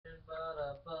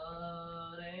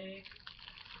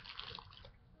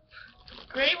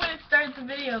Great way to start the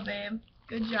video, babe.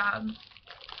 Good job.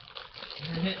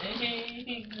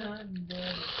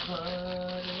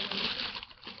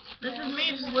 This is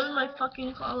me just living my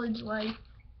fucking college life.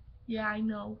 Yeah, I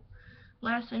know.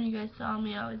 Last time you guys saw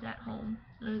me, I was at home.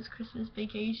 It was Christmas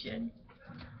vacation.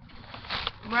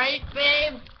 Right,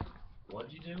 babe?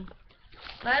 What'd you do?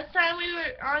 Last time we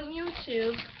were on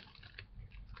YouTube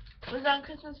was on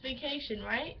Christmas vacation,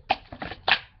 right?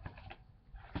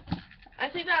 I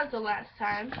think that was the last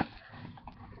time.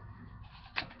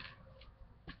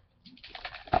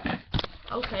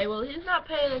 Okay, well, he's not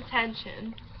paying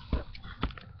attention.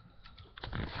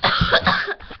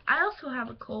 I also have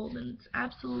a cold, and it's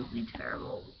absolutely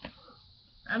terrible.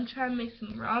 I'm trying to make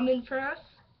some ramen for us.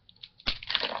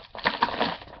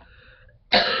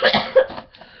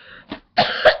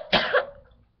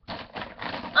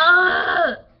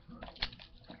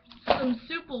 Some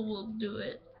soup will do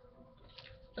it.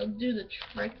 It'll do the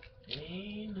trick.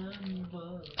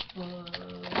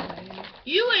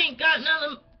 You ain't got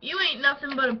nothing. You ain't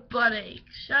nothing but a butt ache.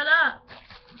 Shut up.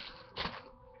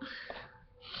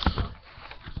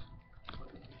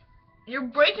 You're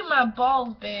breaking my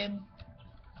balls, babe.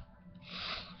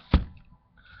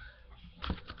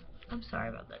 I'm sorry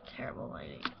about that terrible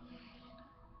lighting.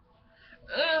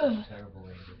 Ugh. Terrible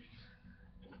English.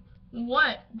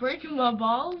 What? Breaking my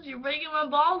balls? You're breaking my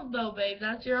balls though, babe.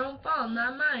 That's your own fault,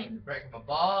 not mine. You're breaking my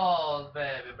balls,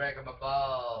 baby. You're breaking my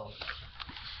balls.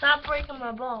 Stop breaking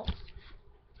my balls.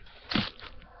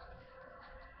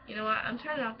 You know what? I'm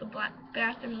turning off the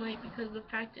bathroom light because of the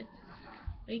fact it's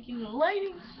making the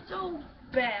lighting so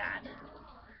bad.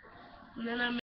 And then I'm